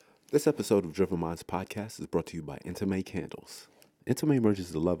This episode of Driven Minds Podcast is brought to you by Intimate Candles. Intimate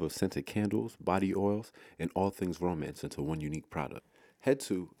merges the love of scented candles, body oils, and all things romance into one unique product. Head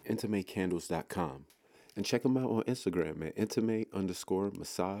to intimatecandles.com and check them out on Instagram at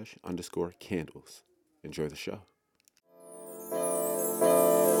intimate_massage_candles. Enjoy the show.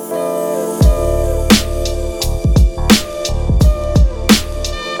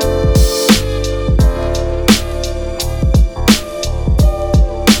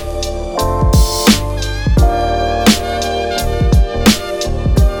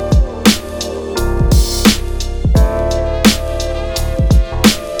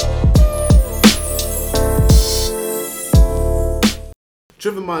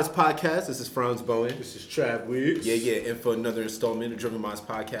 Driven Minds Podcast. This is Franz Bowen. This is Trav Weeks. Yeah. And for another installment of Driven Minds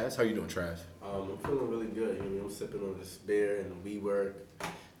Podcast. How you doing, Trav? I'm feeling really good. I'm sipping on this beer and we work.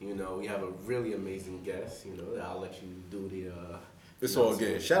 We have a really amazing guest. I'll let you do the. It's all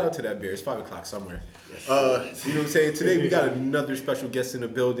good. Shout out to that beer. It's 5 o'clock somewhere. Yes. You know what I'm saying? Today we got another special guest in the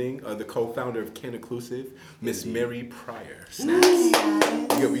building. The co-founder of CanInclusive, Miss Mary Pryor. Snaps. We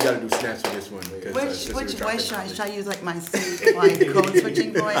got to do snaps for this one. Which voice should I use, like my code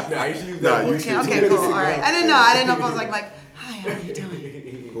switching voice? I usually use that. Okay, cool. All right. I didn't know if I was like, hi, how are you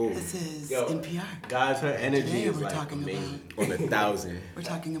doing? Cool. This is NPR. Guys, her energy Today is we're like talking amazing. On 1,000. We're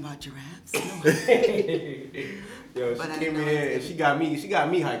talking about giraffes. She came in here and she got me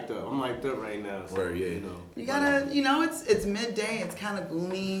hyped up. I'm hyped up right now. So, Word, yeah. You gotta, it's midday. It's kind of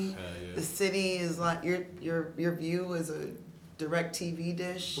gloomy. Yeah. The city is like your view is a direct TV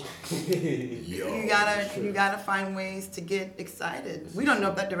dish. Yo. You gotta find ways to get excited. We don't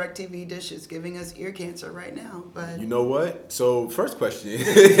know if that direct TV dish is giving us ear cancer right now, but You know what? So, first question.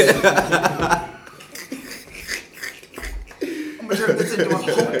 I'm gonna turn this into a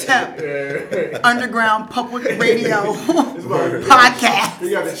Hotep underground public radio podcast. We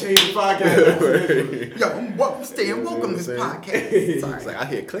got to change the podcast. Yo, I'm staying welcome to this podcast. Sorry. It's like I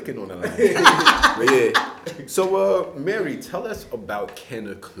hear clicking on the line. But yeah. So, Mary, tell us about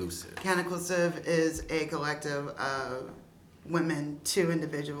CanInclusive. CanInclusive is a collective of women, 2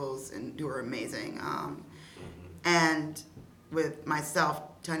 individuals, and who are amazing. And with myself,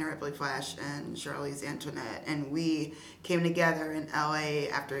 Tanya Ripley Flash, and Charlize Antoinette, and we came together in LA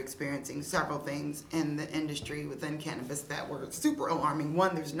after experiencing several things in the industry within cannabis that were super alarming.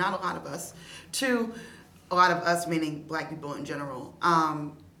 1, there's not a lot of us. 2, a lot of us meaning black people in general.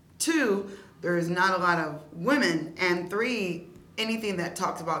 2, there's not a lot of women. And 3, anything that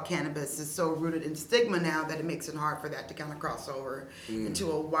talks about cannabis is so rooted in stigma now that it makes it hard for that to kind of cross over into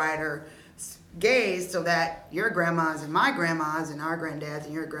a wider gaze, so that your grandmas and my grandmas and our granddads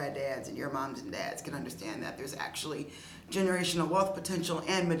and your granddads and your moms and dads can understand that there's actually generational wealth potential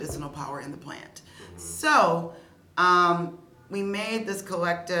and medicinal power in the plant. So we made this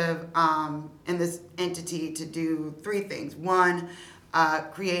collective and this entity to do 3 things. 1,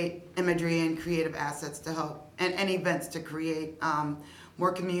 create imagery and creative assets to help, and events to create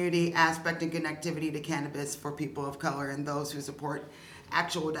more community aspect and connectivity to cannabis for people of color and those who support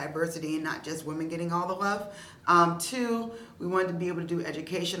actual diversity and not just women getting all the love. 2, we wanted to be able to do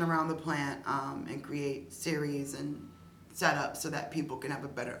education around the plant and create series and setups so that people can have a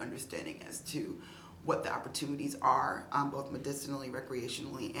better understanding as to what the opportunities are, both medicinally,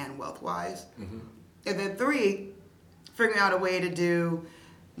 recreationally, and wealth-wise. And then 3, figuring out a way to do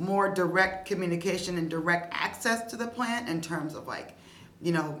more direct communication and direct access to the plant in terms of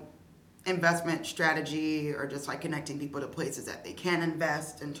investment strategy, or just connecting people to places that they can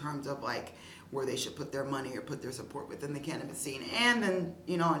invest in terms of where they should put their money or put their support within the cannabis scene. And then,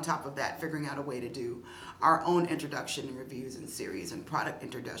 on top of that, figuring out a way to do our own introduction and reviews and series and product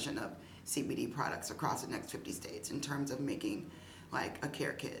introduction of CBD products across the next 50 states in terms of making a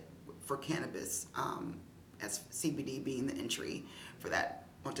care kit for cannabis, as CBD being the entry for that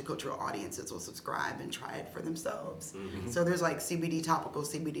multicultural audiences will subscribe and try it for themselves. So there's CBD topical,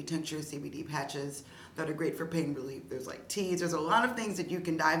 CBD tinctures, CBD patches that are great for pain relief. There's teas. There's a lot of things that you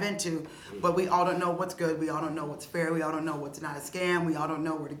can dive into, but we all don't know what's good. We all don't know what's fair. We all don't know what's not a scam. We all don't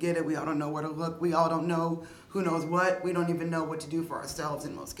know where to get it. We all don't know where to look. We all don't know who knows what. We don't even know what to do for ourselves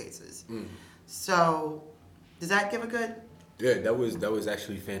in most cases. So does that give a good? Yeah, that was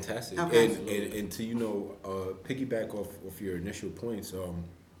actually fantastic. Okay. And to piggyback off your initial points,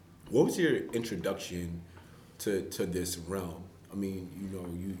 what was your introduction to this realm? I mean,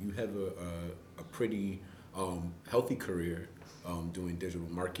 you have a pretty healthy career doing digital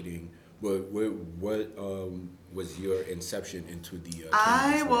marketing. What was your inception into the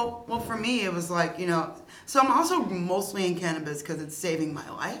cannabis realm? Well, for me it was so I'm also mostly in cannabis because it's saving my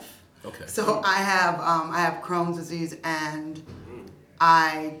life. Okay. So I have Crohn's disease, and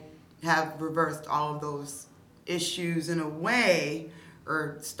I have reversed all of those issues in a way,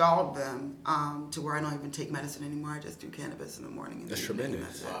 or stalled them, to where I don't even take medicine anymore. I just do cannabis in the morning. And That's the evening, and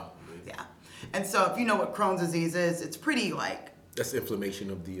tremendous. that's it. Wow. Yeah. And so if you know what Crohn's disease is, it's pretty like That's inflammation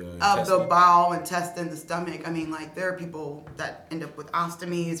of the of intestine. the bowel, intestine, the stomach. I mean, like there are people that end up with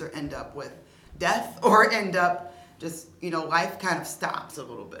ostomies or end up with death or end up just, life kind of stops a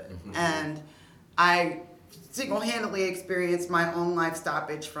little bit. And I single-handedly experienced my own life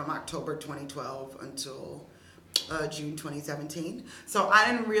stoppage from October 2012 until June 2017. So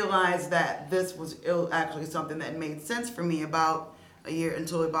I didn't realize that this was actually something that made sense for me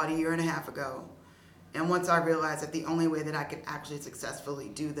until about a year and a half ago. And once I realized that the only way that I could actually successfully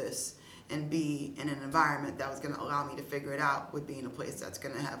do this and be in an environment that was going to allow me to figure it out would be in a place that's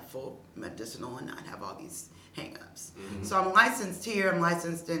going to have full medicinal and not have all these hang-ups. So I'm licensed here. I'm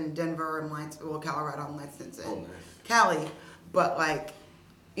licensed in Denver. I'm licensed, Colorado. I'm licensed in Cali. But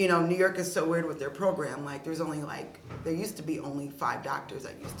New York is so weird with their program. Like there used to be only 5 doctors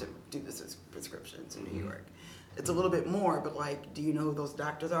that used to do this as prescriptions in New York. It's a little bit more, but do you know who those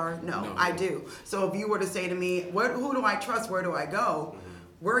doctors are? No, I do. So if you were to say to me, who do I trust? Where do I go?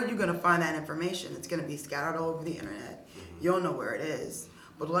 Where are you going to find that information? It's going to be scattered all over the internet. You'll know where it is.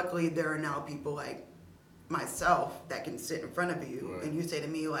 But luckily, there are now people like myself that can sit in front of you, and you say to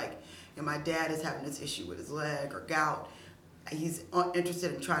me my dad is having this issue with his leg or gout. He's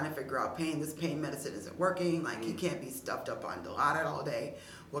interested in trying to figure out pain. This pain medicine isn't working. He can't be stuffed up on Dilaudid all day.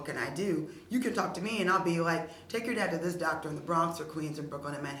 What can I do? You can talk to me, and I'll be like, take your dad to this doctor in the Bronx or Queens or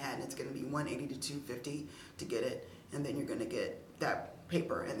Brooklyn and Manhattan. It's going to be $180 to $250 to get it, and then you're going to get that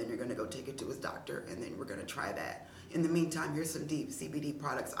paper, and then you're going to go take it to his doctor, and then we're going to try that. In the meantime, here's some deep CBD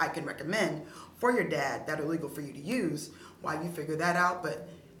products I can recommend for your dad that are legal for you to use while you figure that out. But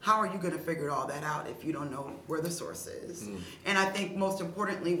how are you going to figure all that out if you don't know where the source is? And I think most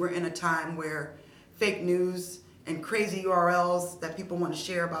importantly, we're in a time where fake news and crazy URLs that people want to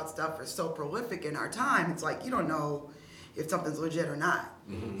share about stuff are so prolific in our time. It's you don't know if something's legit or not.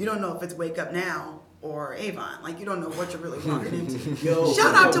 You don't know if it's Wake Up Now or Avon. You don't know what you're really walking into. Yo,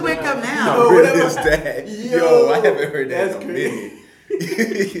 Shout out to Wake Up Now. No, really is that? Yo, I haven't heard that that's in a minute.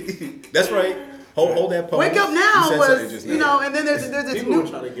 That's right. Hold that pause. Wake Up You Now said was, something just now. and then there's this people new... were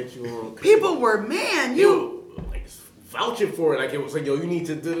trying to get you on. People were, vouching for it. It was yo, you need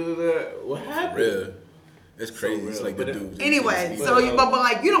to do What happened? Real. It's crazy. So It's real. the But dudes. Anyway, But, so you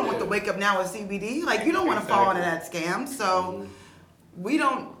don't want to wake up now with CBD. You don't want to fall into Exactly. that scam. So we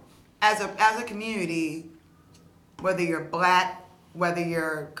don't, as a community, whether you're black, whether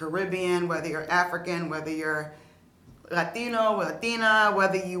you're Caribbean, whether you're African, whether you're Latino, Latina,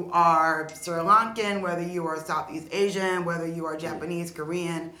 whether you are Sri Lankan, whether you are Southeast Asian, whether you are Japanese,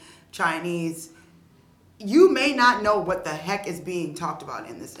 Korean, Chinese, you may not know what the heck is being talked about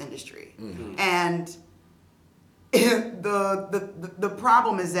in this industry. And the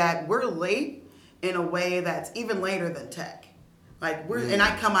problem is that we're late in a way that's even later than tech. And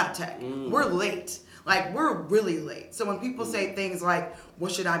I come out of tech. We're late. We're really late. So when people say things like,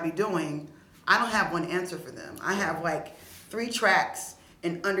 what should I be doing? I don't have one answer for them. I have 3 tracks,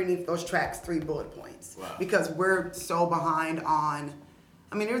 and underneath those tracks, 3 bullet points. Wow. Because we're so behind on,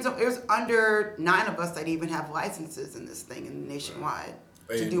 there's under 9 of us that even have licenses in this thing and nationwide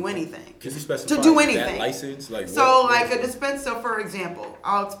to do anything. Can you specify To do that anything. license? So a dispenser, for example,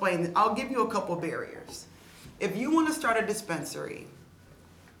 I'll give you a couple barriers. If you want to start a dispensary,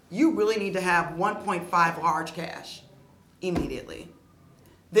 you really need to have 1.5 large cash immediately.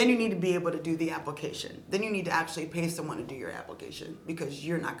 Then you need to be able to do the application. Then you need to actually pay someone to do your application because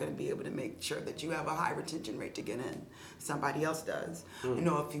you're not going to be able to make sure that you have a high retention rate to get in. Somebody else does. I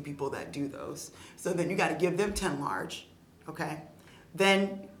know a few people that do those. So then you got to give them 10 large, okay?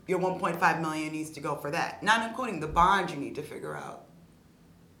 Then your 1.5 million needs to go for that. Not including the bond you need to figure out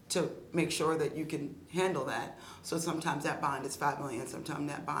to make sure that you can handle that. So sometimes that bond is $5 million, sometimes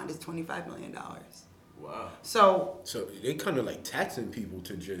that bond is $25 million. Wow. So they kind of taxing people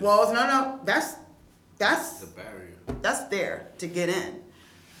to just. well, no, that's The barrier. that's there to get in.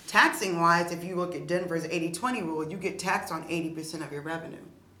 Taxing wise, if you look at Denver's 80-20 rule, you get taxed on 80% of your revenue.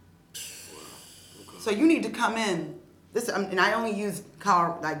 So you need to come in. This, and I only use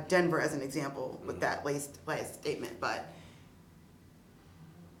Denver as an example with that last statement, but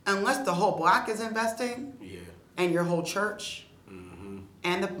unless the whole block is investing, and your whole church,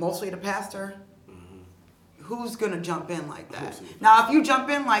 and mostly the pastor, who's gonna jump in like that? Now, if you jump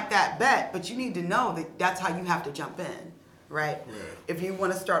in like that, bet, but you need to know that that's how you have to jump in, right? If you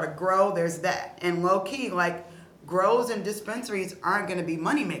want to start a grow, there's that, and low key, grows and dispensaries aren't going to be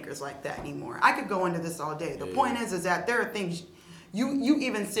money makers like that anymore. I could go into this all day. The point is that there are things you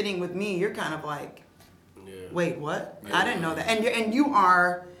even sitting with me, you're kind of like, Yeah. wait, what? Yeah. I didn't know that. And you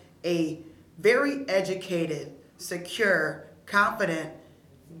are a very educated, secure, confident,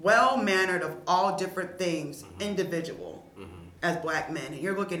 well-mannered of all different things individual as black men. And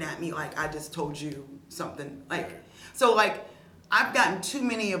you're looking at me like I just told you something. So I've gotten too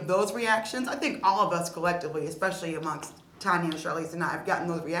many of those reactions. I think all of us collectively, especially amongst Tanya and Charlize and I, have gotten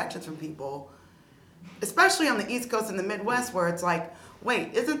those reactions from people, especially on the East Coast and the Midwest, where it's like,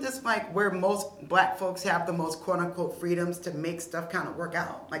 wait, isn't this like where most black folks have the most quote unquote freedoms to make stuff kind of work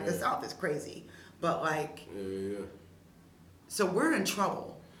out? Like the South is crazy, but Yeah. so we're in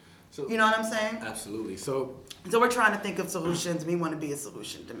trouble. So, You know what I'm saying? absolutely. So So we're trying to think of solutions. We want to be a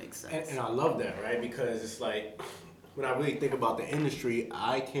solution to make sense. And I love that, right? Because it's like, when I really think about the industry,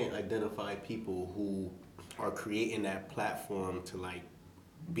 I can't identify people who are creating that platform to like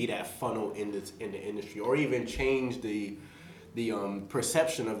be that funnel in the industry, or even change the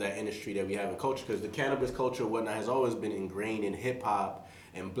perception of that industry that we have in culture. Because the cannabis culture and whatnot has always been ingrained in hip hop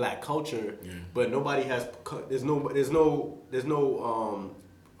and black culture, but nobody has. There's no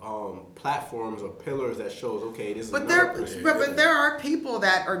platforms or pillars that shows, okay, this is But another there, person. but there are people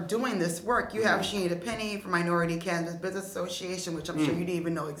that are doing this work. You have Shanita Penny from Minority Cannabis Business Association, which I'm sure you didn't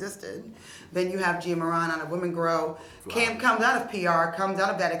even know existed. Then you have Gia Moran out of Women Grow. Cam comes out of PR, comes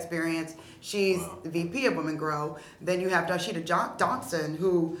out of that experience. She's the VP of Women Grow. Then you have Darshita Dodson,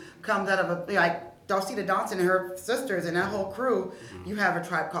 who comes out of Darshita Dodson and her sisters and that whole crew. You have a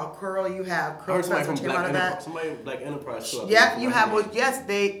tribe called Curl. You have I Curl heard somebody Fest, from which came out of that. Somebody from Black Enterprise too. Yeah, you have,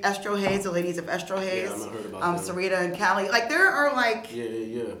 they, Estro Hayes, the ladies of Estro Hayes, I heard about them. Sarita and Callie. Like, there are, like,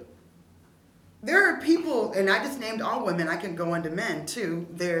 Yeah. there are people, and I just named all women. I can go into men, too.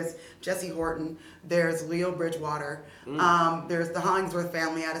 There's Jesse Horton. There's Leo Bridgewater. There's the Hollingsworth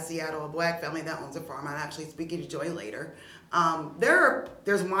family out of Seattle, a black family that owns a farm. I'm actually speaking to Joy later.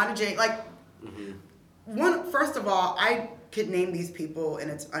 There's Wanda Jane. First of all, I could name these people, and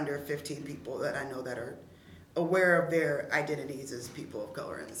it's under 15 people that I know that are aware of their identities as people of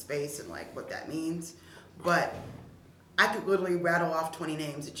color in the space and like what that means. But I could literally rattle off 20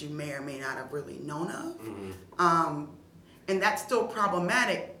 names that you may or may not have really known of. And that's still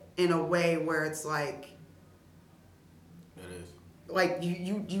problematic in a way where it's like, That is. like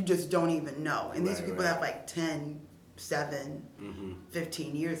you just don't even know. And these Right, people right. have like 10, 7,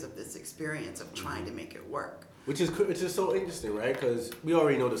 15 years of this experience of trying to make it work. Which is so interesting, right? Because we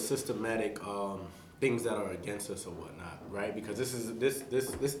already know the systematic things that are against us or whatnot, right? Because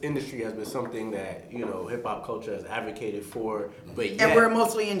this industry has been something that hip hop culture has advocated for, but yet, And we're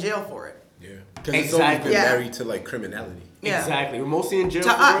mostly in jail for it. Yeah. Because it's always Exactly. been Yeah. married to like criminality. Yeah. exactly, we're mostly in jail To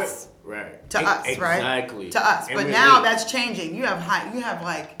for us. it, right? To us, right? Exactly. To us. And But we're now late. that's changing. You have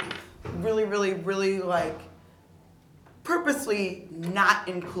like really, really, really like purposely not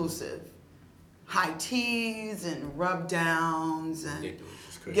inclusive high teas and rub downs and Ridiculous.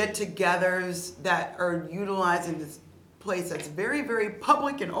 It's crazy. get-togethers that are utilizing this place that's very, very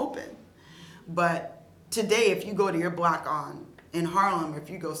public and open. But today, if you go to your block in Harlem, or if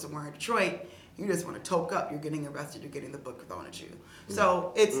you go somewhere in Detroit, you just want to toke up, you're getting arrested, you're getting the book thrown at you.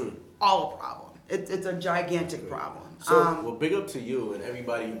 So it's all a problem. It's a gigantic problem. So, well, big up to you and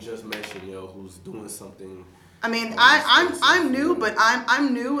everybody you just mentioned, who's doing something. I mean, on I'm this space. new, but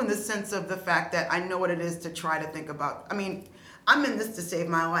I'm new in the sense of the fact that I know what it is to try to think about. I mean, I'm in this to save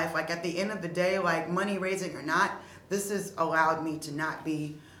my life. Like at the end of the day, like money raising or not, this has allowed me to not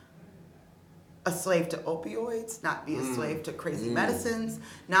be a slave to opioids, not be a slave to crazy medicines,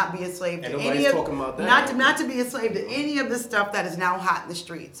 not be a slave to And any nobody's of talking about that. not to be a slave to any of the stuff that is now hot in the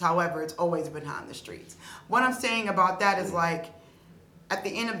streets. However, it's always been hot in the streets. What I'm saying about that is like, at the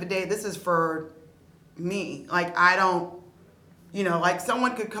end of the day, this is for me. Like I don't, like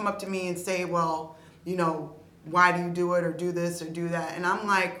someone could come up to me and say, well, why do you do it or do this or do that? And I'm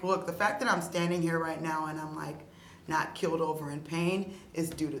like, look, the fact that I'm standing here right now and I'm like not killed over in pain is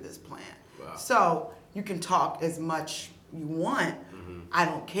due to this plan. Wow. So you can talk as much you want. I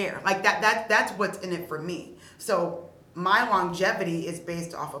don't care. Like that's what's in it for me. So my longevity is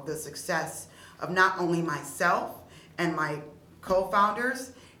based off of the success of not only myself and my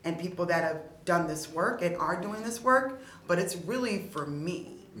co-founders and people that have done this work and are doing this work, but it's really for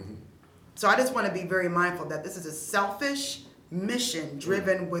me. So I just want to be very mindful that this is a selfish mission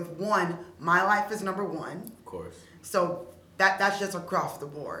driven with one, my life is number one. Of course. So that's just across the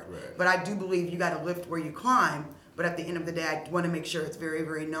board. Right. But I do believe you got to lift where you climb. But at the end of the day, I want to make sure it's very,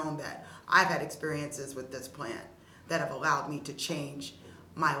 very known that I've had experiences with this plant that have allowed me to change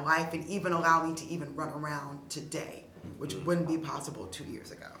my life and even allow me to even run around today, which wouldn't be possible 2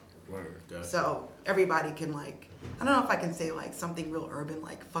 years ago. Word, definitely. So everybody can like, I don't know if I can say like something real urban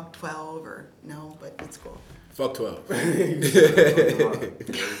like fuck 12 or no, but it's cool. Fuck 12.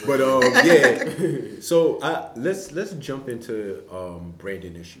 But yeah. So let's jump into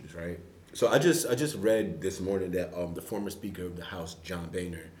branding issues, right? So I just read this morning that the former Speaker of the House, John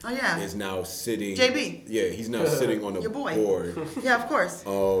Boehner, Oh, yeah. is now sitting. JB. Yeah, he's now sitting on the Your boy. board. Yeah, of course.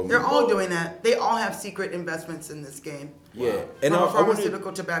 They're all doing that. They all have secret investments in this game. Yeah, And and from a I wanted,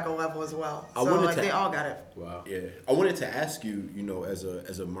 pharmaceutical tobacco level as well. I So wanted like to- they all got it. Wow. yeah, I wanted to ask you,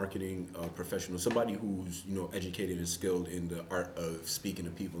 as a marketing professional, somebody who's educated and skilled in the art of speaking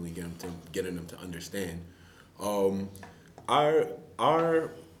to people and getting them to understand.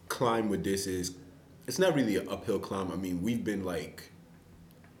 Our climb with this is, it's not really an uphill climb. I mean, we've been like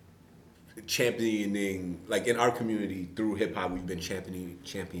championing, like in our community through hip hop, we've been championing.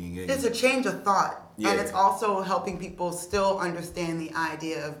 It's a change of thought. Yeah. And it's also helping people still understand the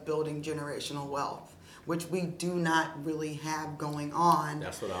idea of building generational wealth, which we do not really have going on.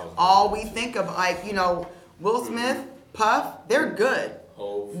 That's what I was All gonna we think of, like, Will Smith, Puff, they're good.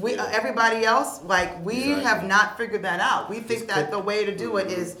 Hov, We yeah. Everybody else, like, we Exactly. have not figured that out. We think Just that could- the way to do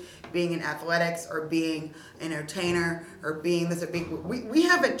it is being in athletics or being an entertainer or being this or being. We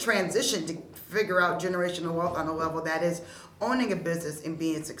haven't transitioned to figure out generational wealth on a level that is owning a business and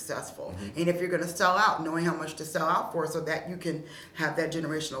being successful. And if you're going to sell out, knowing how much to sell out for so that you can have that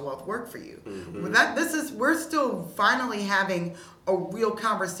generational wealth work for you. We're still finally having a real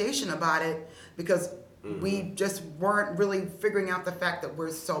conversation about it because we just weren't really figuring out the fact that we're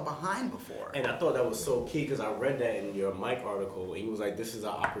so behind before. And I thought that was so key because I read that in your Mike article, and he was like, "This is an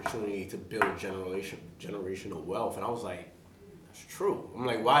opportunity to build generational wealth," and I was like, "That's true." I'm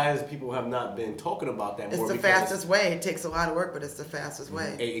like, "Why has people have not been talking about that It's more?" the Because- fastest way. It takes a lot of work, but it's the fastest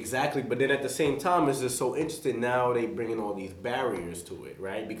way. Exactly, but then at the same time, it's just so interesting now they bringing all these barriers to it,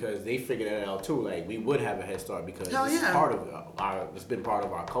 right? Because they figured it out too. Like we would have a head start because Hell it's yeah. part of it's been part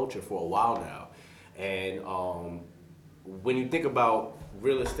of our culture for a while now. And when you think about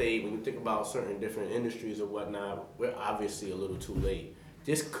real estate, when you think about certain different industries or whatnot, we're obviously a little too late.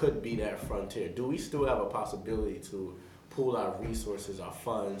 This could be that frontier. Do we still have a possibility to pool our resources, our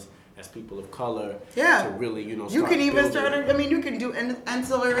funds, as people of color, Yeah. to really, You start can even building? start, you can do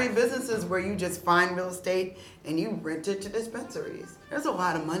ancillary businesses where you just find real estate and you rent it to dispensaries. There's a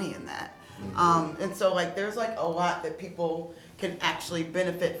lot of money in that. And so like there's like a lot that people can actually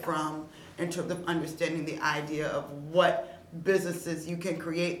benefit from in terms of understanding the idea of what businesses you can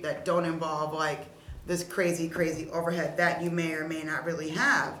create that don't involve like this crazy overhead that you may or may not really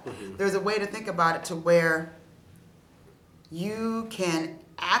have. There's a way to think about it to where you can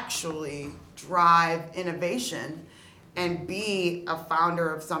actually drive innovation and be a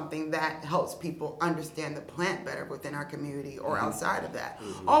founder of something that helps people understand the plant better within our community or outside of that.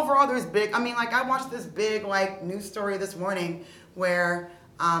 Overall, there's I watched this big news story this morning where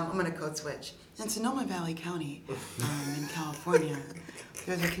I'm gonna code switch. In Sonoma Valley County, in California,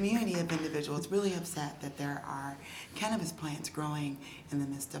 there's a community of individuals really upset that there are cannabis plants growing in the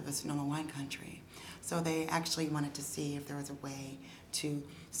midst of a Sonoma wine country. So they actually wanted to see if there was a way to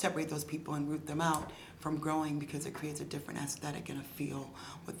separate those people and root them out from growing because it creates a different aesthetic and a feel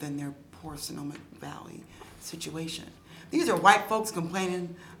within their poor Sonoma Valley situation. These are white folks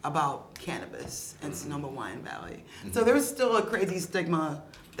complaining about cannabis in Sonoma Wine Valley. So there's still a crazy stigma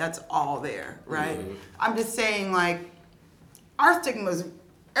that's all there, right? I'm just saying, our stigmas,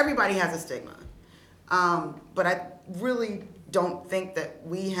 everybody has a stigma. But I really don't think that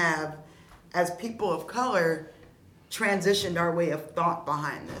we have, as people of color, transitioned our way of thought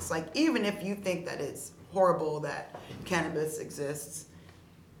behind this. Even if you think that it's horrible that cannabis exists,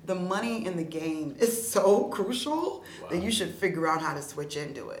 the money in the game is so crucial that you should figure out how to switch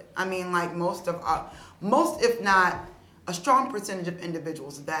into it. Most if not a strong percentage of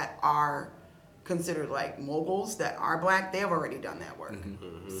individuals that are considered moguls that are black, they've already done that work.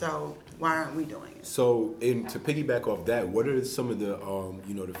 So why aren't we doing it? So, to piggyback off that, what are some of the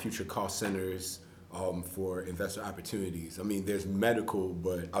the future cost centers for investor opportunities? There's medical,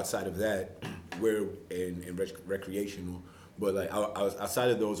 but outside of that, we're in recreational. But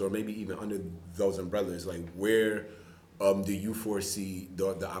outside of those, or maybe even under those umbrellas, where do you foresee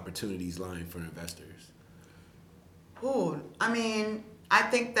the opportunities lying for investors? I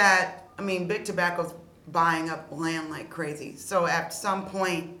think that big tobacco's buying up land like crazy. So at some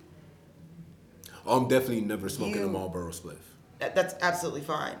point, I'm definitely never smoking a Marlboro spliff. That's absolutely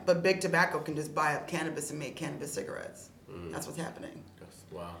fine. But big tobacco can just buy up cannabis and make cannabis cigarettes. That's what's happening.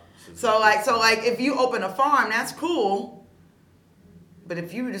 Wow. So if you open a farm, that's cool. But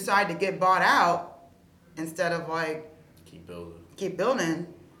if you decide to get bought out instead of keep building. keep building,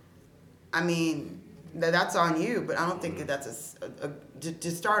 I mean, that's on you, but I don't think that that's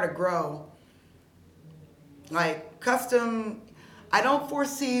to start a grow. Like custom, I don't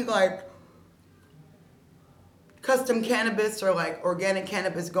foresee like custom cannabis or like organic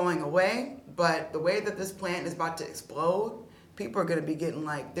cannabis going away, but the way that this plant is about to explode, people are going to be getting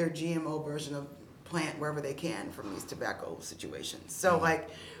like their GMO version of plant wherever they can from these tobacco situations. So like,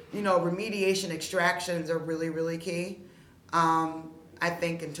 you know, remediation extractions are really, really key. I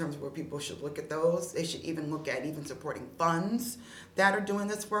think in terms of where people should look at those, they should even look at even supporting funds that are doing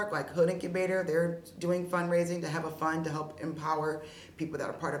this work, like Hood Incubator. They're doing fundraising to have a fund to help empower people that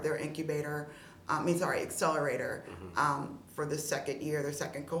are part of their incubator. Accelerator for the second year, their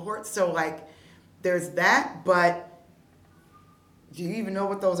second cohort. So like, there's that, but do you even know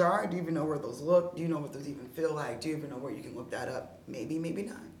what those are? Do you even know where those look? Do you know what those even feel like? Do you even know where you can look that up? Maybe, maybe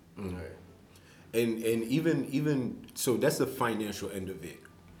not. Right. And even so, that's the financial end of it.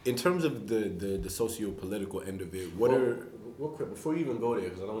 In terms of the socio-political end of it, real quick, before you even go there,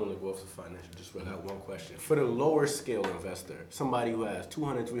 because I don't want to go off the financial, just really have one question. For the lower scale investor, somebody who has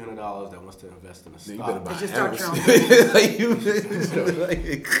 $200, $300 that wants to invest in a stock. You better buy Just start your own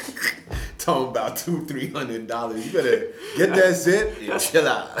like, talking about $200-$300. You better get that zip and chill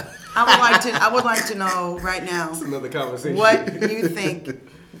out. I would like to know right now. That's another conversation. What you think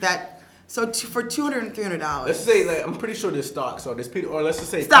that. So for $200 and $300. Let's say, like, I'm pretty sure there's stocks, or there's people, or let's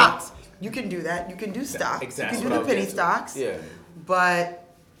just say Stocks. You can do that. You can do stocks. Exactly. You can do the penny stocks. Yeah.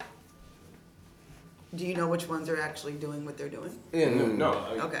 But do you know which ones are actually doing what they're doing? Yeah, no.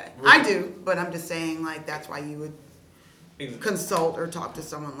 Okay. I do, but I'm just saying, like, that's why you would consult or talk to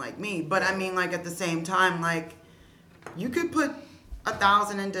someone like me. But I mean, like, at the same time, like, you could put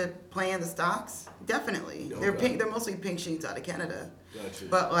 1,000 into playing the stocks. Definitely. Okay. They're mostly pink sheets out of Canada. Gotcha.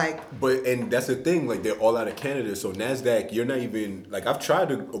 But like, And that's the thing, like they're all out of Canada. So NASDAQ, you're not even like, I've tried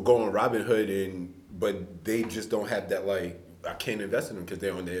to go on Robinhood but they just don't have that, like, I can't invest in them because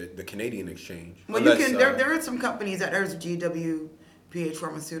they're on the Canadian exchange. well, Unless, you can. There are some companies there's GW, PH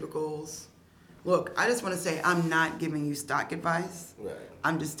Pharmaceuticals. Look, I just want to say I'm not giving you stock advice. Right.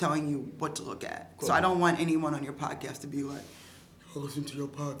 I'm just telling you what to look at. Cool. So I don't want anyone on your podcast to be like, I listen to your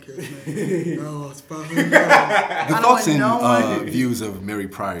podcast, man. I lost $500. The thoughts and views of Mary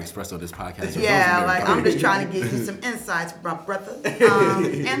Pryor expressed on this podcast. are those of Yeah, Mary like Pryor. I'm just trying to give you some insights, brothers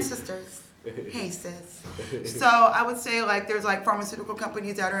and sisters. Hey, sis. So I would say like there's like pharmaceutical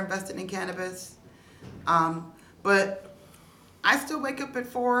companies that are invested in cannabis, but I still wake up at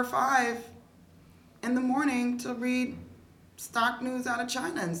 4 or 5 in the morning to read stock news out of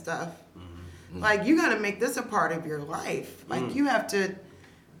China and stuff. Like, you got to make this a part of your life. Like, you have to,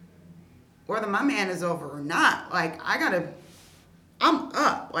 whether my man is over or not, like, I'm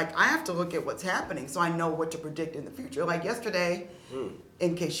up. Like, I have to look at what's happening so I know what to predict in the future. Like, yesterday,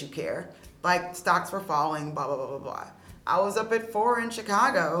 in case you care, like, stocks were falling, blah, blah, blah, blah, blah. I was up at 4 in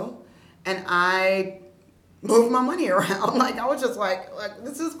Chicago, and I moved my money around. Like, I was just like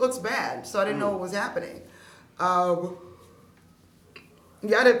this looks bad. So I didn't know what was happening. You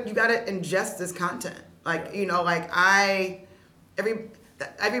gotta ingest this content. Like, you know, like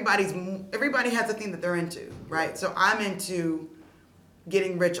everybody has a thing that they're into, right? So I'm into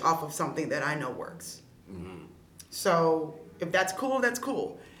getting rich off of something that I know works. Mm-hmm. So if that's cool, that's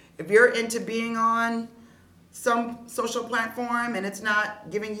cool. If you're into being on some social platform and it's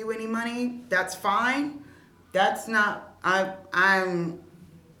not giving you any money, that's fine. That's not, I'm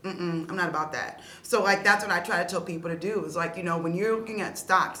not about that. So like that's what I try to tell people to do is like, you know, when you're looking at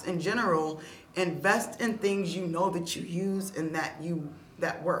stocks in general, invest in things you know that you use and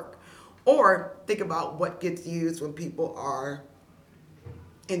that work. Or think about what gets used when people are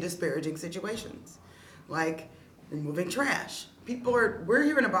in disparaging situations. Like removing trash. We're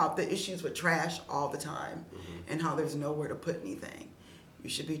hearing about the issues with trash all the time and how there's nowhere to put anything. You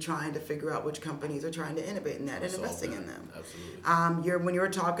should be trying to figure out which companies are trying to innovate in that and investing in them. Absolutely. When you were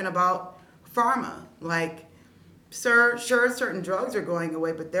talking about pharma, like, sure, certain drugs are going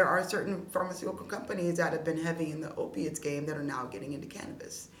away, but there are certain pharmaceutical companies that have been heavy in the opiates game that are now getting into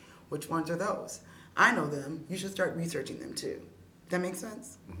cannabis. Which ones are those? I know them. You should start researching them too. Does that make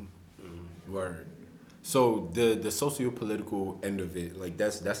sense? Mm-hmm. Word. So the socio-political end of it, like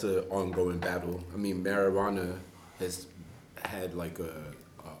that's an ongoing battle. I mean, marijuana has had like a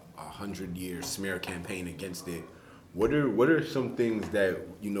 100-year smear campaign against it. What are some things that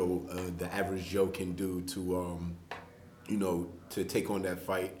the average Joe can do to to take on that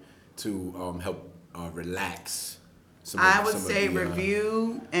fight to help relax? I would say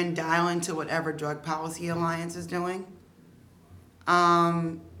review and dial into whatever Drug Policy Alliance is doing.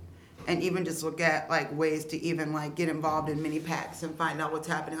 and even just look at like ways to even like get involved in mini packs and find out what's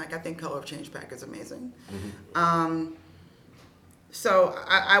happening. Like I think Color of Change Pack is amazing. So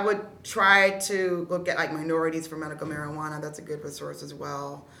I would try to look at like Minorities for Medical Marijuana. That's a good resource as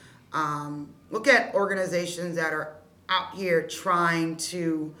well. Look at organizations that are out here trying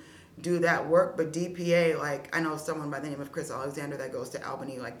to do that work, but DPA, like I know someone by the name of Chris Alexander that goes to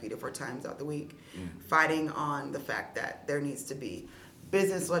Albany like 3 to 4 times out the week, fighting on the fact that there needs to be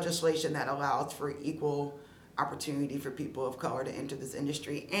business legislation that allows for equal opportunity for people of color to enter this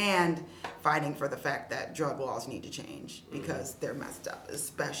industry, and fighting for the fact that drug laws need to change because they're messed up,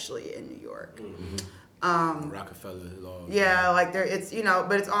 especially in New York. Rockefeller law. Yeah, like there, it's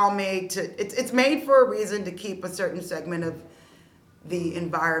but it's all made to it's made for a reason to keep a certain segment of the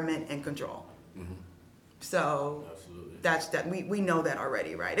environment in control. So Absolutely. that's that. We know that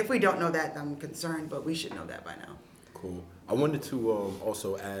already, right? If we don't know that, I'm concerned, but we should know that by now. Cool. I wanted to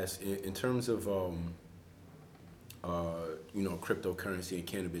also ask in terms of cryptocurrency and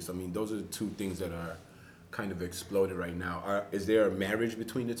cannabis. I mean, those are the 2 things that are kind of exploded right now. Is there a marriage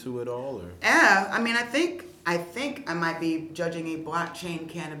between the 2 at all, or? Yeah, I mean, I think I might be judging a blockchain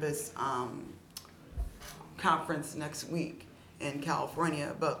cannabis conference next week in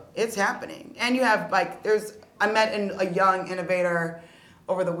California, but it's happening. And you have like, I met a young innovator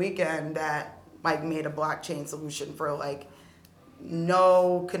over the weekend that like made a blockchain solution for like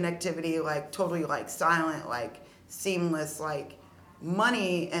no connectivity, like totally like silent, like seamless, like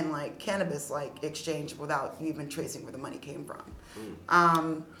money and like cannabis like exchange without even tracing where the money came from.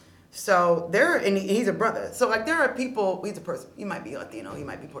 So and he's a brother. So like there are people, he's a person, he might be Latino, he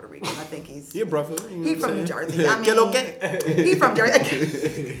might be Puerto Rican. I think he's brother. He's from New Jersey. I mean, he's from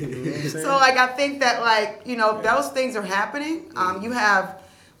Jersey. So like I think that like, those things are happening. You have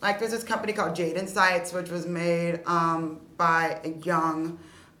like there's this company called Jade Insights, which was made by a young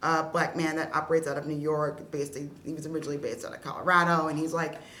black man that operates out of New York. He was originally based out of Colorado, and he's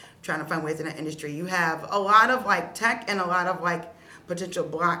like trying to find ways in that industry. You have a lot of like tech and a lot of like potential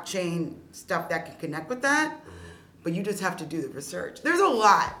blockchain stuff that can connect with that, but you just have to do the research. There's a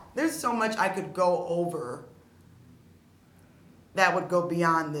lot. There's so much I could go over that would go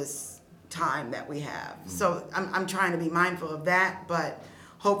beyond this time that we have. So I'm trying to be mindful of that, but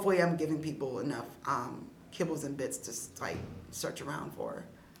hopefully I'm giving people enough kibbles and bits to like search around for.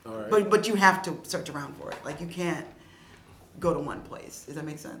 All right. But you have to search around for it. Like you can't go to one place. Does that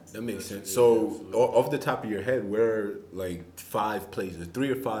make sense? That makes sense. So, off the top of your head, where are like 5 places, 3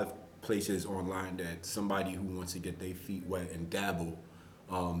 or 5 places online that somebody who wants to get their feet wet and dabble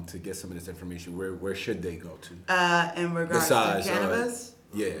to get some of this information, where should they go to? In regards to cannabis?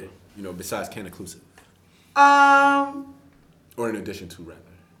 Besides Canaclusive. Or in addition to, rather.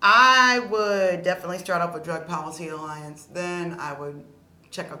 I would definitely start off with Drug Policy Alliance. Then I would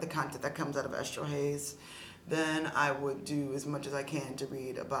check out the content that comes out of Estro Hayes. Then I would do as much as I can to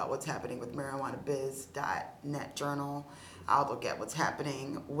read about what's happening with marijuanabiz.net journal. I'll look at what's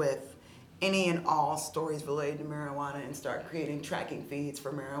happening with any and all stories related to marijuana and start creating tracking feeds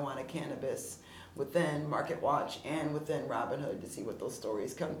for marijuana cannabis within MarketWatch and within Robinhood to see what those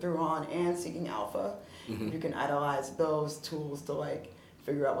stories come through on, and Seeking Alpha. You can idolize those tools to like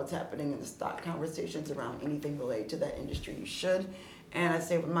figure out what's happening in the stock conversations around anything related to that industry. You should. And I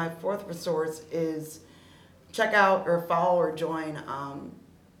say my 4th resource is check out or follow or join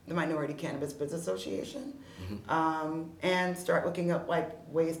the Minority Cannabis Business Association, and start looking up like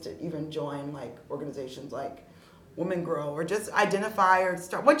ways to even join like organizations like Women Grow, or just identify or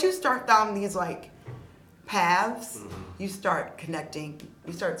start. Once you start down these like paths, you start connecting,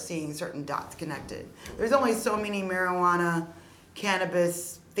 you start seeing certain dots connected. There's only so many marijuana,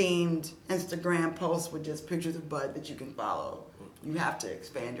 cannabis themed Instagram posts with just pictures of bud that you can follow. You have to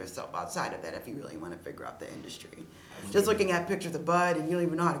expand yourself outside of that if you really want to figure out the industry. Just looking at pictures of bud and you don't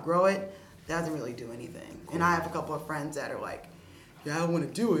even know how to grow it, doesn't really do anything. And I have a couple of friends that are like, yeah, I want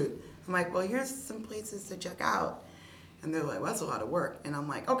to do it. I'm like, well, here's some places to check out. And they're like, well, that's a lot of work. And I'm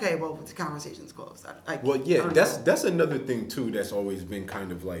like, okay, well, the conversation's closed. That's another thing, too, that's always been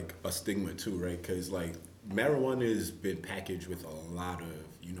kind of like a stigma, too, right? Because, like, marijuana has been packaged with a lot of,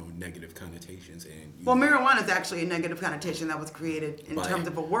 negative connotations. And marijuana is actually a negative connotation that was created in terms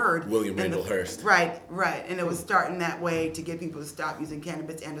of a word. William Randall Hearst. Right. And it was starting that way to get people to stop using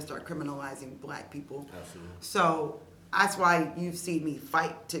cannabis and to start criminalizing black people. Absolutely. So that's why you've seen me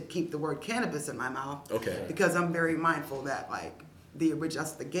fight to keep the word cannabis in my mouth. Okay. Because I'm very mindful that, like,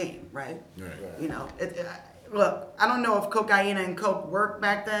 that's the game, right? Right. Look, I don't know if cocaine and coke worked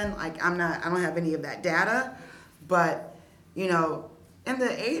back then. Like, I don't have any of that data. But,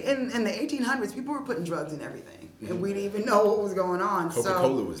 in the 1800s, people were putting drugs in everything, and we didn't even know what was going on.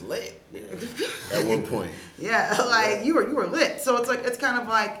 Coca-Cola was lit at one point. Yeah, like you were lit. So it's kind of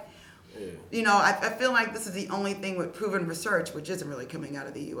like, you know, I feel like this is the only thing with proven research, which isn't really coming out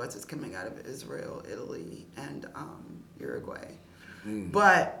of the U.S. It's coming out of Israel, Italy, and Uruguay.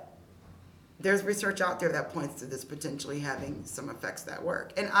 But there's research out there that points to this potentially having some effects that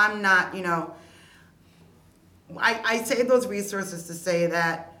work. And I'm not, you know, I say those resources to say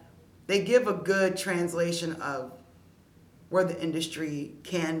that they give a good translation of where the industry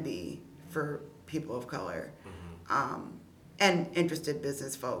can be for people of color. And interested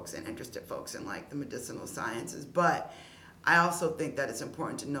business folks and interested folks in like the medicinal sciences. But I also think that it's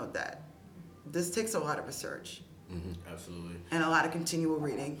important to note that this takes a lot of research. Absolutely. And a lot of continual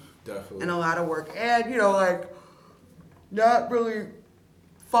reading. Definitely. And a lot of work. And, you know, like, not really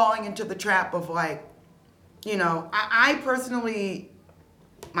falling into the trap of like, you know, I personally,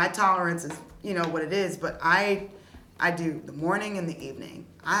 my tolerance is, you know, what it is, but I do the morning and the evening.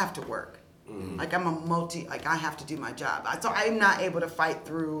 I have to work. Like I'm I have to do my job. So I'm not able to fight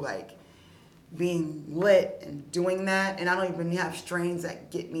through like being lit and doing that. And I don't even have strains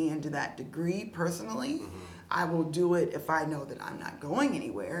that get me into that degree personally. I will do it if I know that I'm not going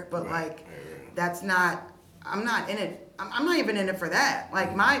anywhere. But that's not, I'm not in it. I'm not even in it for that. Like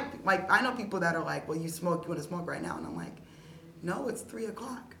I know people that are like, well, you want to smoke right now? And I'm like, no, it's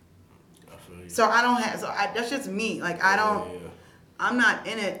 3:00. So I don't have, that's just me. Like I'm not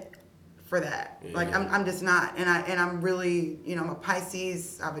in it for that. Like I'm just not. And I'm really, you know, I'm a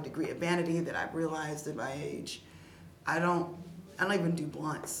Pisces. I have a degree of vanity that I've realized at my age. I don't even do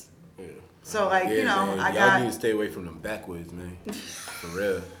blunts. So like, you know, man. Y'all need to stay away from them backwoods, man. For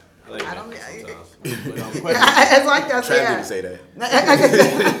real. I like I that don't. sometimes. It's like that. Trying Yeah. to say that.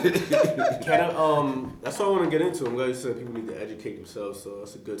 That's what I want to get into. I'm glad you said people need to educate themselves, so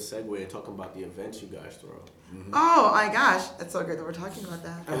that's a good segue in talking about the events you guys throw. Oh my gosh, that's so great that we're talking about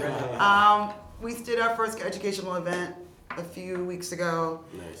that. We did our first educational event a few weeks ago,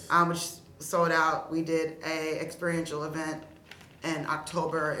 which sold out. We did a experiential event in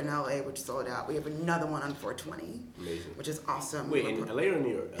October in LA, which sold out. We have another one on 420, which is awesome. Wait, in LA or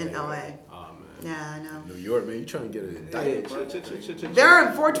New York? In LA. Right? Oh man. Yeah, I know. New York, man, you trying to get a diet? There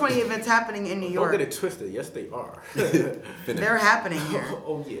are 420 events happening in New York. Don't get it twisted. Yes, they are. They're happening here.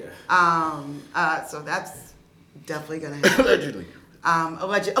 Oh yeah. So that's definitely gonna happen. Allegedly.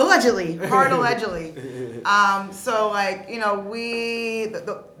 Allegedly, hard allegedly. So like, you know,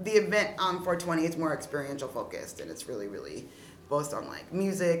 the event on 420 is more experiential focused, and it's really, really both on like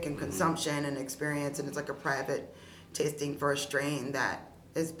music and consumption and experience, and it's like a private tasting for a strain that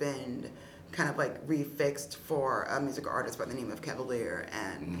has been kind of like refixed for a musical artist by the name of Cavalier,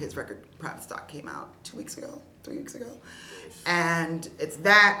 and his record Private Stock came out 3 weeks ago, and it's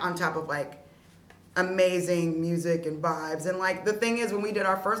that on top of like amazing music and vibes. And like the thing is, when we did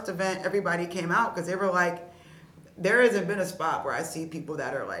our first event, everybody came out because they were like, there hasn't been a spot where I see people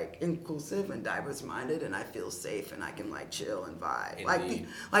that are like inclusive and diverse minded and I feel safe and I can like chill and vibe. Indeed.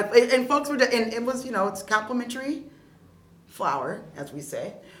 And folks were, and it was, you know, it's complimentary flower, as we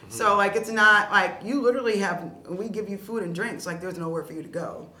say. So like, it's not like you literally have, we give you food and drinks, like there's nowhere for you to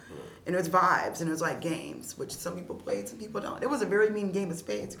go. And there's vibes and there's like games, which some people played, some people don't. It was a very mean game of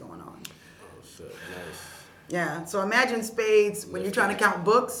spades going on. Oh shit, nice. Yeah, so imagine spades when you're trying to count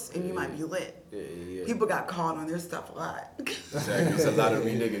books and you might be lit. Yeah. People got caught on their stuff a lot. Exactly. There's a lot of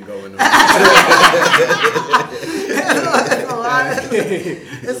reneging going on.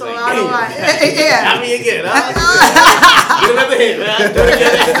 It's a lot of like, yeah. Have me again, huh? Get another hit, man. Do it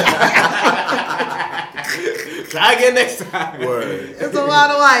again. Try again next time. Word. It's a lot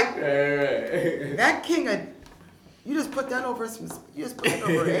of like, Right. that king of, you just put that over ace, spade.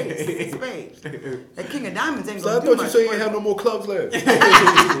 That king of diamonds ain't So I gonna do thought you much said you for ain't have no more clubs left.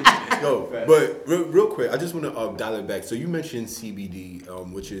 Yo, but real quick, I just want to dial it back. So you mentioned CBD,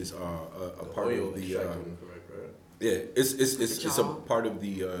 which is a part of the yeah, it's a part of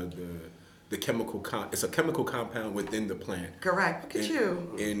the chemical it's a chemical compound within the plant. Correct. Look at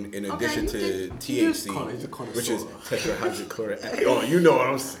you. In Okay, addition you to did- THC, which is tetrahydrochloric. Oh, you know what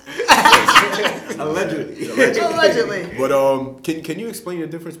I'm saying. Allegedly. Allegedly. But can you explain the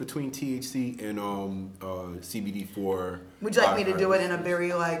difference between THC and CBD for? Would you like me to do it in a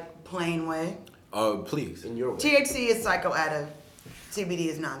very like plain way? Please. In your way. THC is psychoactive. CBD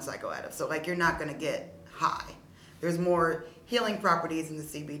is non-psychoactive. So like you're not gonna get high. There's more healing properties in the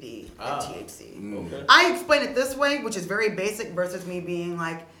CBD than THC. Okay. I explain it this way, which is very basic versus me being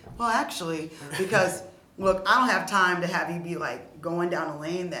like, well, actually, because look, I don't have time to have you be like going down a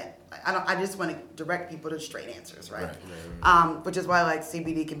lane that I just want to direct people to straight answers, right? Right. Which is why like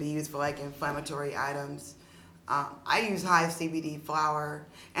CBD can be used for like inflammatory items. I use high CBD flower,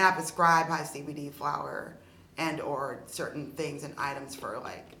 and I prescribe high CBD flower and or certain things and items for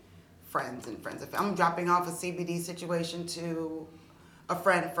like friends and friends. If I'm dropping off a CBD situation to a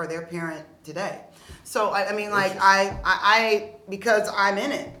friend for their parent today. So I mean, like I because I'm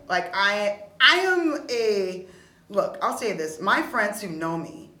in it. Like I am a look. I'll say this: my friends who know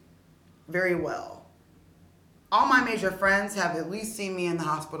me very well, all my major friends have at least seen me in the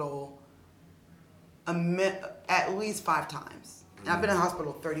hospital at least 5 times. And I've been in the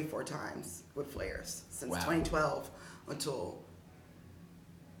hospital 34 times with flares since 2012 until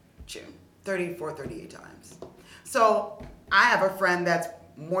June. 34, 38 times. So I have a friend that's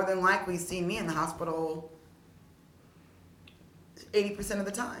more than likely seen me in the hospital 80% of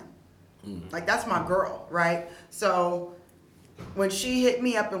the time. Like, that's my girl, right? So when she hit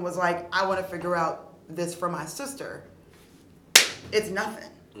me up and was like, I want to figure out this for my sister, it's nothing.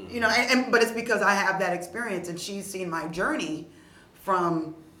 You know, but it's because I have that experience, and she's seen my journey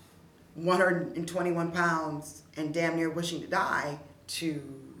from 121 pounds and damn near wishing to die to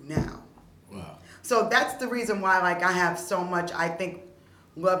now. Wow. So that's the reason why, like, I have so much, I think,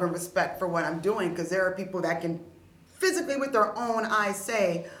 love and respect for what I'm doing, because there are people that can physically with their own eyes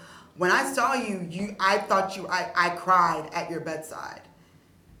say, when I saw you, I thought I cried at your bedside.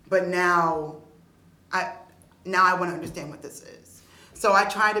 But now I want to understand what this is. So I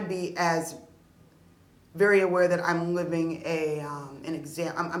try to be as very aware that I'm living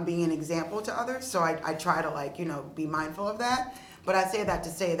I'm being an example to others. So I try to, like, you know, be mindful of that. But I say that to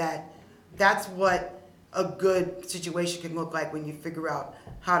say that that's what a good situation can look like when you figure out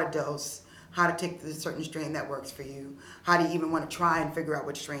how to dose, how to take the certain strain that works for you, how do you even want to try and figure out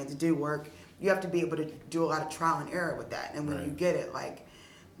which strains do work. You have to be able to do a lot of trial and error with that. And when you get it, like,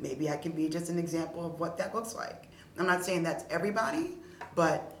 maybe I can be just an example of what that looks like. I'm not saying that's everybody,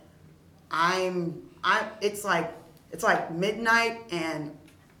 but it's like midnight and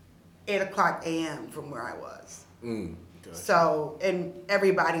 8:00 a.m. from where I was. Gotcha. So, and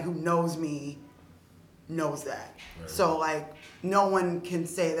everybody who knows me knows that. Right. So, like, no one can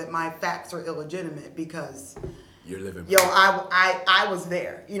say that my facts are illegitimate because You're living. yo, I was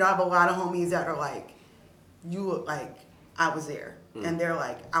there. You know, I have a lot of homies that are like, you look like I was there. And they're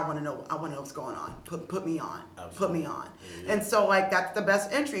like, I want to know what's going on. Put me on. Absolutely. Put me on. Yeah. And so, like, that's the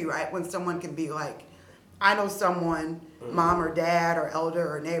best entry, right? When someone can be like, I know someone, mom or dad or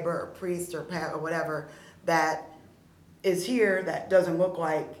elder or neighbor or priest or pat or whatever, that is here that doesn't look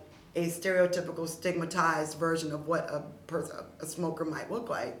like a stereotypical stigmatized version of what a smoker might look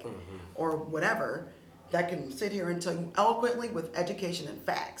like or whatever, that can sit here and tell you eloquently with education and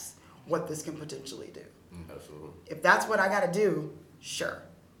facts what this can potentially do. Absolutely. If that's what I got to do, sure,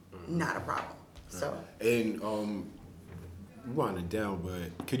 not a problem. So, And we wound it down,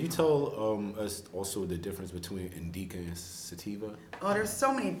 but could you tell us also the difference between indica and sativa? oh, there's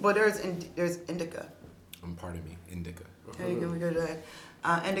so many. Well, there's indica. Pardon me, indica. There you go. We go to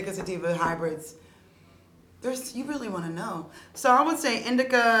that. Indica sativa hybrids. You really want to know. So I would say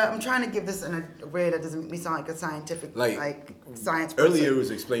indica. I'm trying to give this in a way that doesn't make me sound like a scientific, like science person. Earlier it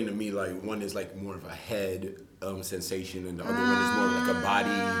was explained to me like one is like more of a head sensation and the other one is more of like a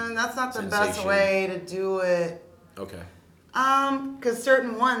body. That's not the sensation. best way to do it. Okay. Because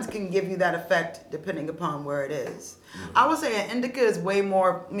certain ones can give you that effect depending upon where it is. I would say an indica is way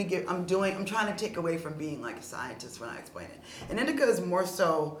more. I'm trying to take away from being like a scientist when I explain it. An indica is more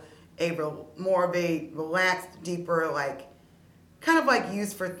so more of a relaxed, deeper, like kind of like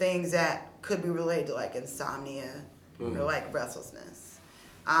used for things that could be related to like insomnia or like restlessness.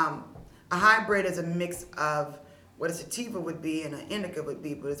 A hybrid is a mix of what a sativa would be and an indica would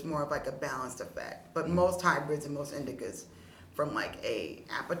be, but it's more of like a balanced effect. But most hybrids and most indicas, from like a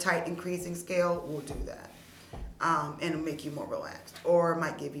appetite increasing scale, will do that, and it'll make you more relaxed, or it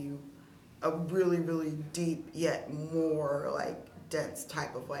might give you a really, really deep yet more like dense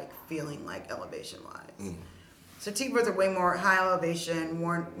type of like feeling, like elevation wise. Sativas are way more high elevation,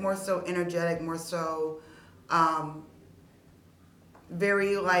 more so energetic, more so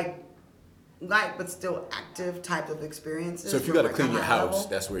very like light but still active type of experiences. So if you got to from, like, clean a your high house, level.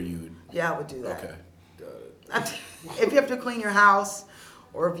 that's where you. Yeah, I would do that. Okay. Got it. If you have to clean your house,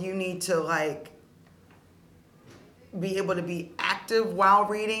 or if you need to like be able to be active while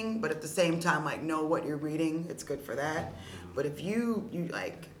reading, but at the same time like know what you're reading, it's good for that. But if you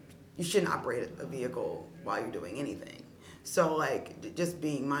shouldn't operate a vehicle while you're doing anything. So like just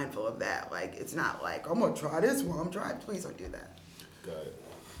being mindful of that. Like it's not like I'm gonna try this while I'm driving. Please don't do that. Got it.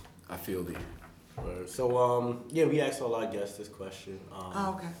 I feel the. So yeah, we asked all our guests this question.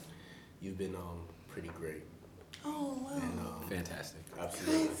 Oh, okay. you've been pretty great. Oh, wow. And, Fantastic.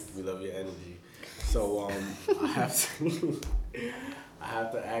 absolutely, we love your energy. So I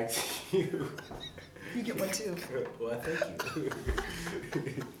have to ask you. You get one too. Well, thank you.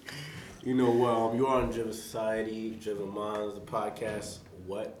 You know, you're on Driven Society, Driven Minds, the podcast.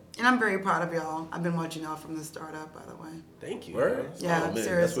 What? And I'm very proud of y'all. I've been watching y'all from the startup, by the way. Thank you. Word? Man. Yeah, Oh, man,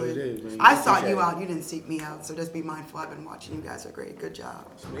 seriously. that's what it is, man. I sought Appreciate you it. out. You didn't seek me out, so just be mindful. I've been watching. You guys are great. Good job.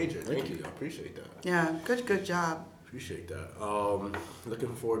 It's major. Thank you. I appreciate that. Yeah, good job. Appreciate that.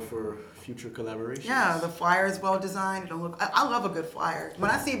 Looking forward for future collaborations. Yeah, the flyer is well designed. Don't look. I love a good flyer.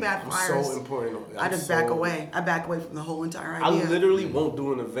 When I see bad I'm flyers, so important. I just back away. I back away from the whole entire idea. I literally won't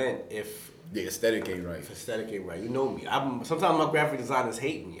do an event if The aesthetic ain't right. aesthetic ain't right. You know me. Sometimes my graphic designers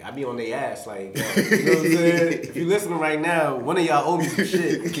hate me. I be on their ass like, yo, you know what I'm saying? If you listening right now, one of y'all owe me some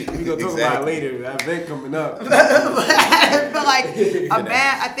shit. We gonna talk about it later. That event coming up. but like a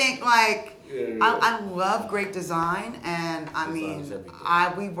band, I think like Yeah. I love great design, and I Design mean is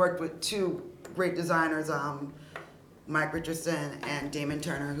everything. we've worked with two great designers, Mike Richardson and Damon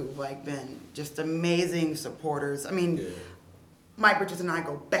Turner, who've like been just amazing supporters. I mean. Yeah. Mike Richardson and I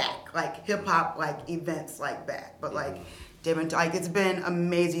go back, like hip hop, like events like back. But like Damon, like it's been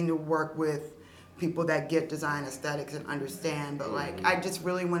amazing to work with people that get design aesthetics and understand. But like I just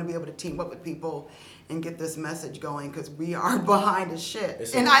really want to be able to team up with people and get this message going because we are behind as shit.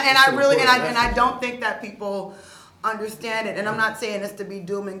 It's And a- I it's an really important and I message. don't think that people understand it. And I'm not saying this to be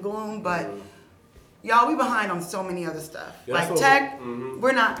doom and gloom, but. Y'all, we behind on so many other stuff. Yeah, like that's what tech, we-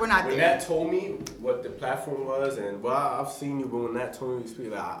 we're not When there. Nat told me what the platform was, and well, I've seen you, but when Nat told me to speak,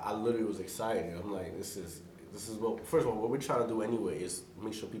 like, I literally was excited. I'm like, this is what. First of all, what we're trying to do anyway is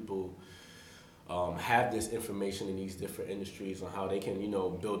make sure people have this information in these different industries on how they can,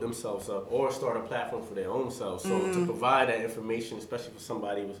 build themselves up or start a platform for their own selves. So to provide that information, especially for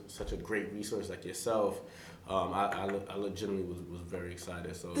somebody with such a great resource like yourself. I legitimately was very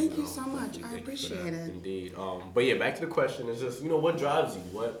excited. So Thank you so much. thank I you for appreciate that. it. Indeed. But yeah, back to the question. It's just what drives you?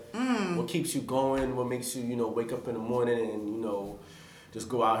 What keeps you going? What makes you wake up in the morning and just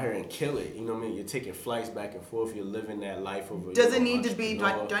go out here and kill it? You know what I mean? You're taking flights back and forth. You're living that life over. Does it need to be? Do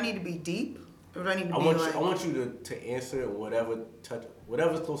I need to be deep, or do I need to be like? I want you to answer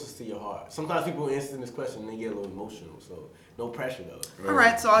whatever's closest to your heart. Sometimes people answer this question and they get a little emotional. So no pressure though. All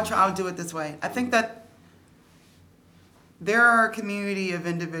right, so I'll do it this way. I think that there are a community of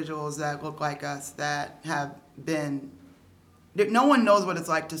individuals that look like us that have been. No one knows what it's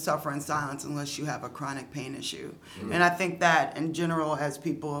like to suffer in silence unless you have a chronic pain issue. And I think that in general, as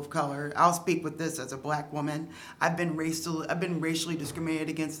people of color, I'll speak with this as a black woman. I've been racially discriminated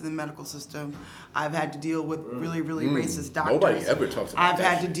against in the medical system. I've had to deal with really racist doctors. Nobody ever talks about I've that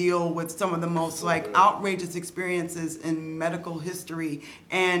had to shit. deal with some of the most outrageous experiences in medical history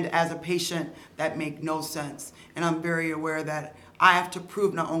and as a patient that make no sense. And I'm very aware that I have to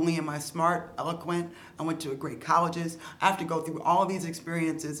prove not only am I smart, eloquent, I went to great colleges, I have to go through all of these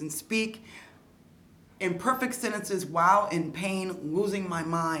experiences and speak in perfect sentences while in pain, losing my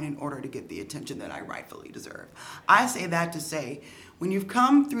mind in order to get the attention that I rightfully deserve. I say that to say, when you've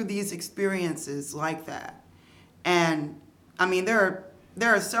come through these experiences like that, and I mean, there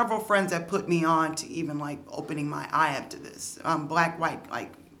are several friends that put me on to even like opening my eye up to this. Black, white,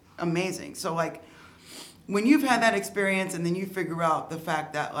 like amazing. So like, when you've had that experience and then you figure out the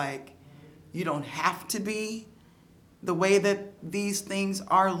fact that like you don't have to be the way that these things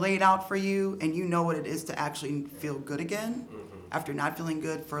are laid out for you and you know what it is to actually feel good again after not feeling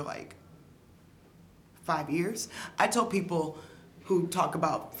good for like 5 years. I tell people who talk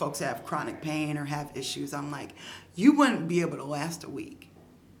about folks that have chronic pain or have issues, I'm like, you wouldn't be able to last a week.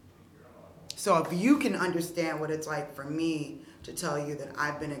 So if you can understand what it's like for me to tell you that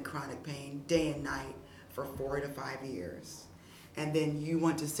I've been in chronic pain day and night for 4 to 5 years, and then you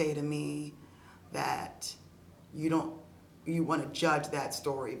want to say to me that you want to judge that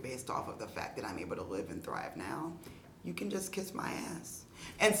story based off of the fact that I'm able to live and thrive now, you can just kiss my ass.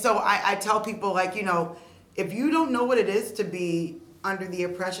 And so I tell people, like, if you don't know what it is to be under the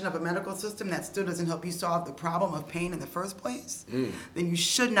oppression of a medical system that still doesn't help you solve the problem of pain in the first place, then you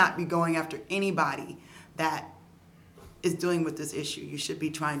should not be going after anybody that is dealing with this issue. You should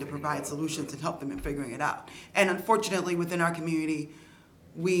be trying to provide solutions and help them in figuring it out. And unfortunately, within our community,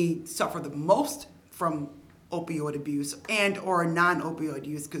 we suffer the most from opioid abuse and or non-opioid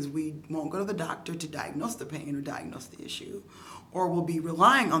use because we won't go to the doctor to diagnose the pain or diagnose the issue, or we'll be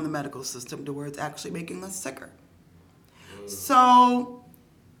relying on the medical system to where it's actually making us sicker. So,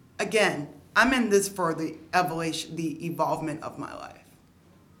 again, I'm in this for the evolvement of my life.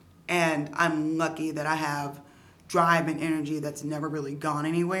 And I'm lucky that I have drive and energy that's never really gone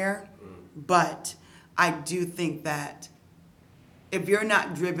anywhere. But I do think that if you're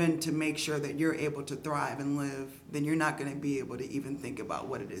not driven to make sure that you're able to thrive and live, then you're not going to be able to even think about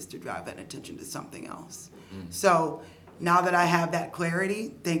what it is to drive that attention to something else. So now that I have that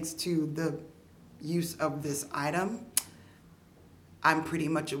clarity, thanks to the use of this item, I'm pretty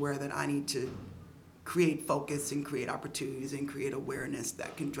much aware that I need to create focus and create opportunities and create awareness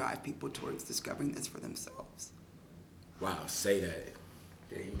that can drive people towards discovering this for themselves. Wow, say that.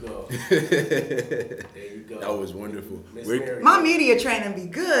 There you go. There you go. That was wonderful. Miss Where- Mary. My media training be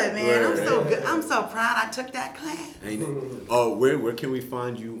good, man. I'm Right. so good. I'm so proud I took that class. Ain't it? Oh, where can we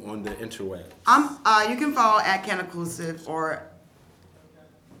find you on the interweb? You can follow at Canaclusive or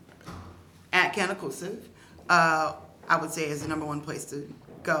at Canaclusive. I would say is the number one place to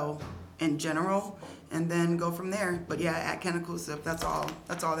go in general, and then go from there. But yeah, at Canaclusive, that's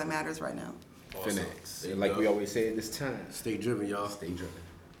all that matters right now. Finex. There you Like go. we always say at this time, Stay driven, y'all. stay driven.